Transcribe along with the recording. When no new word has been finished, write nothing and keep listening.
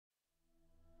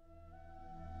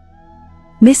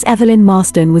Miss Evelyn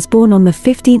Marsden was born on the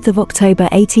 15th of October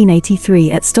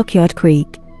 1883 at Stockyard Creek,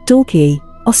 Dalkey,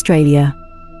 Australia.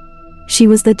 She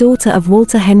was the daughter of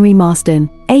Walter Henry Marsden,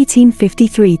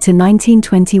 1853 to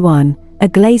 1921, a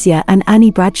glazier, and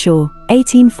Annie Bradshaw,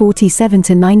 1847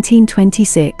 to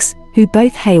 1926, who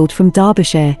both hailed from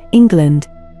Derbyshire, England.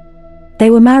 They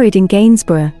were married in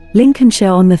Gainsborough, Lincolnshire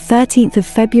on the 13th of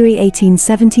February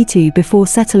 1872 before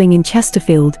settling in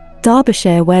Chesterfield,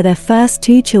 Derbyshire, where their first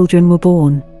 2 children were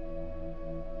born.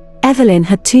 Evelyn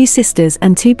had 2 sisters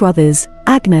and 2 brothers,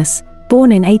 Agnes,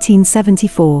 born in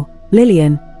 1874,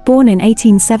 Lillian, born in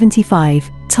 1875,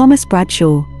 Thomas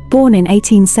Bradshaw, born in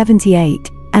 1878,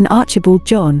 and Archibald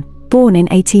John, born in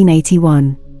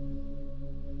 1881.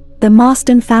 The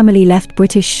Marsden family left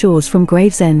British shores from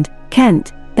Gravesend,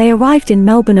 Kent. They arrived in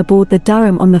Melbourne aboard the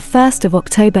Durham on the 1st of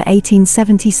October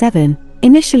 1877,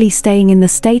 initially staying in the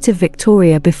state of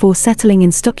Victoria before settling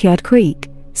in Stockyard Creek,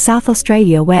 South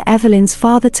Australia, where Evelyn's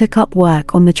father took up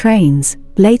work on the trains,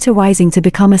 later rising to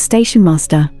become a station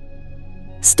master.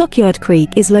 Stockyard Creek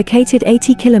is located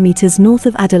 80 kilometres north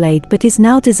of Adelaide but is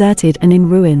now deserted and in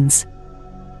ruins.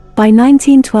 By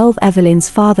 1912, Evelyn's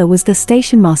father was the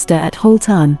station master at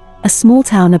Holton, a small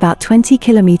town about 20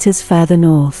 kilometres further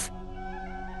north.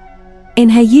 In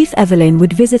her youth, Evelyn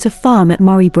would visit a farm at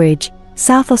Murray Bridge,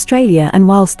 South Australia, and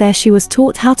whilst there she was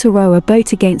taught how to row a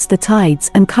boat against the tides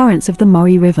and currents of the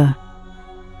Murray River.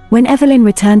 When Evelyn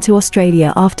returned to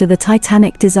Australia after the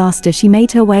Titanic disaster, she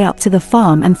made her way up to the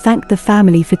farm and thanked the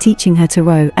family for teaching her to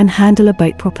row and handle a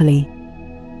boat properly.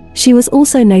 She was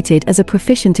also noted as a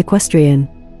proficient equestrian.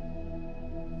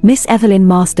 Miss Evelyn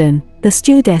Marsden, the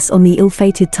stewardess on the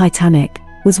ill-fated Titanic,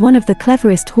 was one of the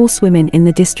cleverest horsewomen in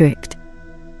the district.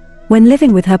 When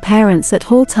living with her parents at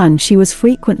Holton, she was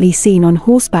frequently seen on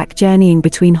horseback journeying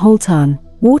between Holton,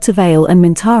 Watervale and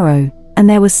Mintaro, and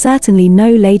there was certainly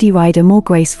no lady rider more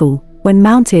graceful, when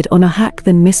mounted on a hack,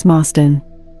 than Miss Marsden.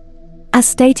 As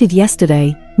stated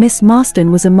yesterday, Miss Marsden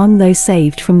was among those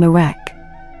saved from the wreck.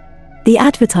 The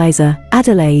Advertiser,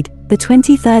 Adelaide, the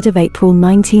 23rd of April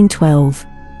 1912.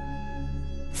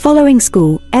 Following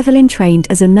school, Evelyn trained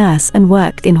as a nurse and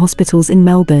worked in hospitals in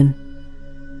Melbourne.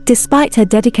 Despite her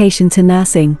dedication to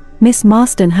nursing, Miss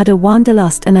Marsden had a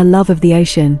wanderlust and a love of the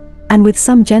ocean, and with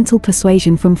some gentle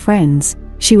persuasion from friends,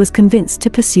 she was convinced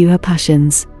to pursue her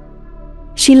passions.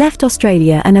 She left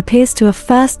Australia and appears to have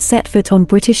first set foot on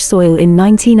British soil in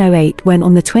 1908 when,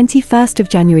 on the 21st of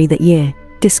January that year,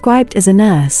 described as a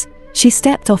nurse, she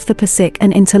stepped off the Pacific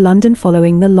and into London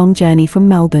following the long journey from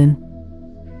Melbourne.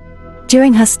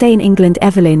 During her stay in England,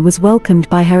 Evelyn was welcomed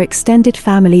by her extended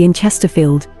family in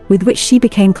Chesterfield, with which she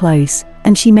became close,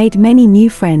 and she made many new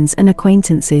friends and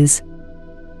acquaintances.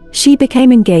 She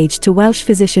became engaged to Welsh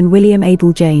physician William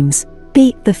Abel James,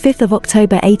 b. the 5th of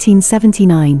October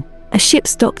 1879, a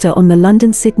ship's doctor on the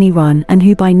London-Sydney run and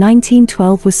who by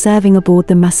 1912 was serving aboard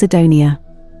the Macedonia.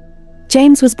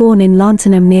 James was born in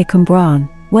Llanthonymm near Cwmbran,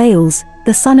 Wales,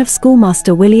 the son of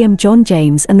schoolmaster William John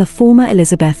James and the former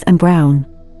Elizabeth Ann Brown.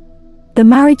 The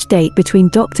marriage date between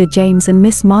Dr. James and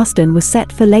Miss Marsden was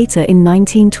set for later in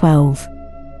 1912.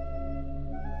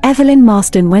 Evelyn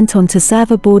Marsden went on to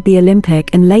serve aboard the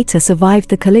Olympic and later survived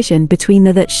the collision between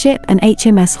that ship and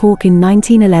HMS Hawke in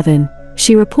 1911,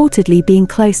 she reportedly being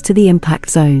close to the impact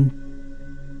zone.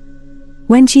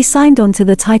 When she signed on to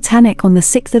the Titanic on the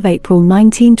 6th of April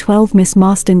 1912, Miss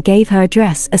Marsden gave her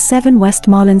address as 7 West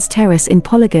Marlands Terrace in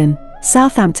Polygon,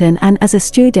 Southampton, and as a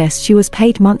stewardess she was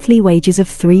paid monthly wages of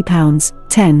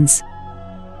 £3.10.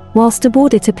 Whilst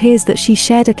aboard, it appears that she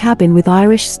shared a cabin with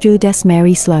Irish stewardess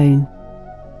Mary Sloane.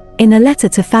 In a letter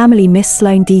to family, Miss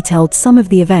Sloane detailed some of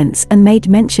the events and made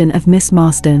mention of Miss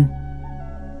Marsden.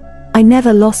 "I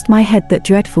never lost my head that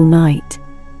dreadful night.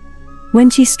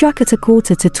 When she struck at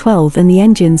 11:45 and the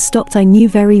engines stopped, I knew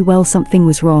very well something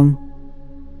was wrong.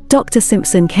 Dr.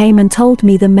 Simpson came and told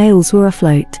me the mails were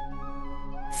afloat.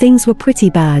 Things were pretty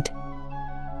bad.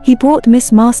 He brought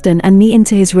Miss Marsden and me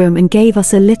into his room and gave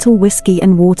us a little whiskey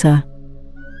and water.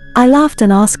 I laughed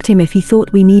and asked him if he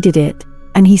thought we needed it,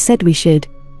 and he said we should.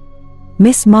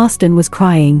 Miss Marsden was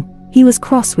crying. He was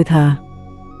cross with her.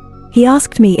 He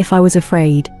asked me if I was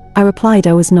afraid. I replied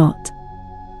I was not.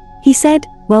 He said,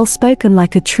 well spoken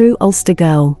like a true Ulster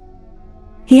girl.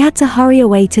 He had to hurry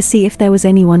away to see if there was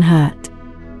anyone hurt.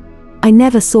 I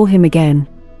never saw him again.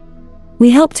 We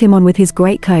helped him on with his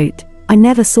greatcoat. I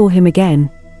never saw him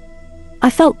again. I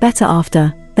felt better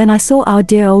after. Then I saw our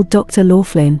dear old Dr.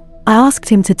 Laughlin. I asked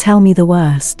him to tell me the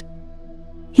worst.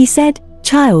 He said,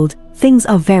 child, things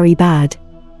are very bad.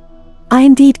 I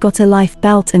indeed got a life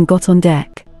belt and got on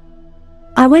deck.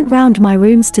 I went round my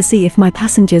rooms to see if my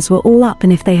passengers were all up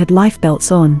and if they had life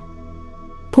belts on.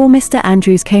 Poor Mr.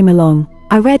 Andrews came along.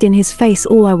 I read in his face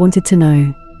all I wanted to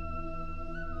know.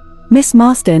 Miss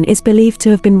Marsden is believed to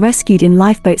have been rescued in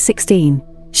Lifeboat 16.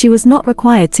 She was not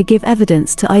required to give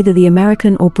evidence to either the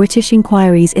American or British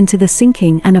inquiries into the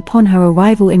sinking, and upon her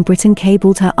arrival in Britain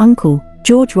cabled her uncle,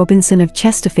 George Robinson of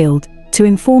Chesterfield, to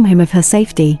inform him of her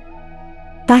safety.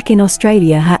 Back in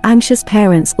Australia, her anxious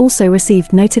parents also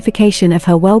received notification of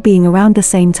her well-being around the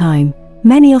same time,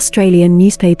 many Australian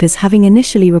newspapers having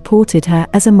initially reported her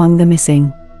as among the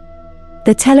missing.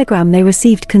 The telegram they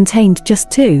received contained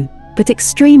just two, but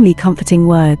extremely comforting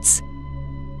words.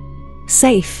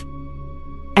 Safe.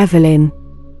 Evelyn.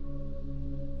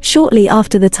 Shortly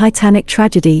after the Titanic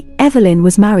tragedy, Evelyn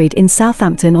was married in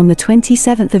Southampton on the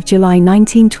 27th of July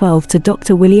 1912 to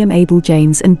Dr. William Abel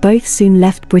James, and both soon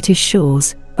left British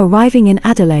shores, arriving in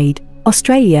Adelaide,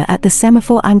 Australia at the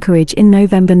Semaphore anchorage in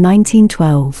November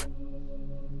 1912.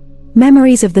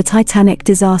 Memories of the Titanic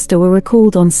disaster were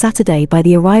recalled on Saturday by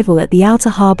the arrival at the outer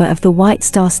harbour of the White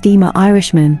Star steamer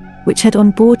Irishman, which had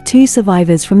on board two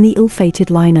survivors from the ill-fated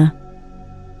liner.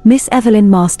 Miss Evelyn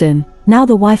Marsden, now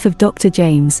the wife of Dr.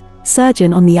 James,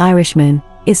 surgeon on the Irishman,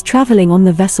 is travelling on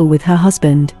the vessel with her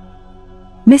husband.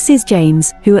 Mrs.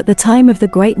 James, who at the time of the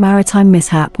Great Maritime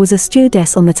Mishap was a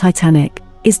stewardess on the Titanic,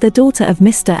 is the daughter of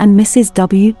Mr. and Mrs.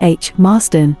 W. H.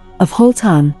 Marsden, of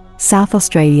Holton, South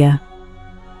Australia.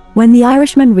 When the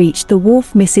Irishman reached the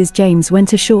wharf, Mrs. James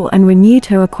went ashore and renewed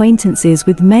her acquaintances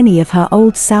with many of her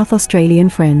old South Australian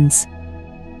friends.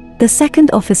 The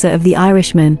second officer of the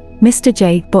Irishman, Mr.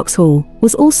 J. Boxhall,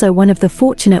 was also one of the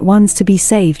fortunate ones to be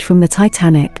saved from the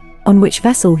Titanic, on which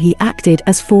vessel he acted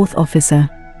as fourth officer.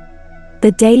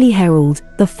 The Daily Herald,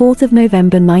 the 4th of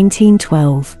November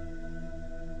 1912.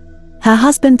 Her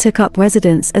husband took up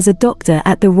residence as a doctor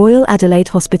at the Royal Adelaide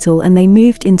Hospital, and they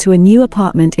moved into a new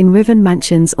apartment in Riven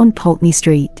Mansions on Pulteney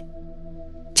Street.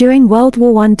 During World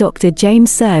War I, Dr.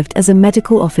 James served as a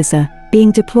medical officer,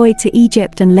 being deployed to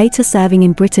Egypt and later serving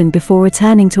in Britain before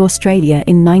returning to Australia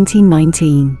in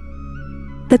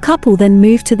 1919. The couple then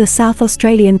moved to the South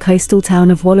Australian coastal town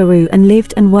of Wallaroo and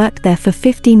lived and worked there for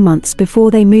 15 months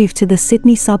before they moved to the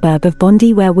Sydney suburb of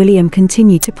Bondi, where William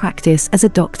continued to practice as a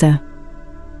doctor.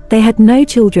 They had no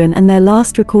children, and their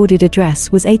last recorded address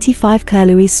was 85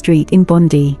 Curlouis Street in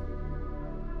Bondi.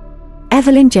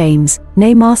 Evelyn James,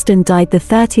 née Marsden, died the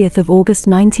 30th of August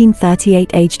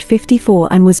 1938 aged 54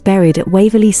 and was buried at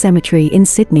Waverley Cemetery in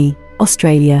Sydney,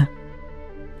 Australia.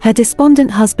 Her despondent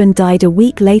husband died a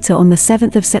week later on the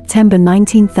 7th of September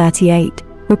 1938,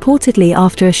 reportedly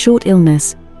after a short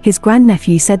illness. His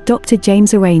grandnephew said Dr.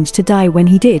 James arranged to die when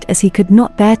he did, as he could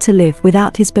not bear to live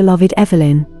without his beloved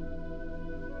Evelyn.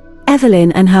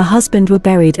 Evelyn and her husband were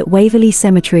buried at Waverley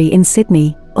Cemetery in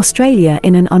Sydney, Australia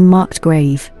in an unmarked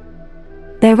grave.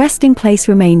 Their resting place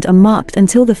remained unmarked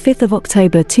until the 5th of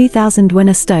October 2000, when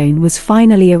a stone was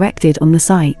finally erected on the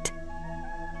site.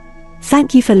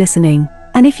 Thank you for listening,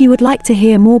 and if you would like to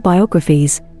hear more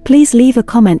biographies, please leave a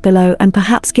comment below and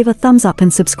perhaps give a thumbs up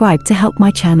and subscribe to help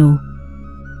my channel.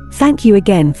 Thank you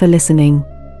again for listening.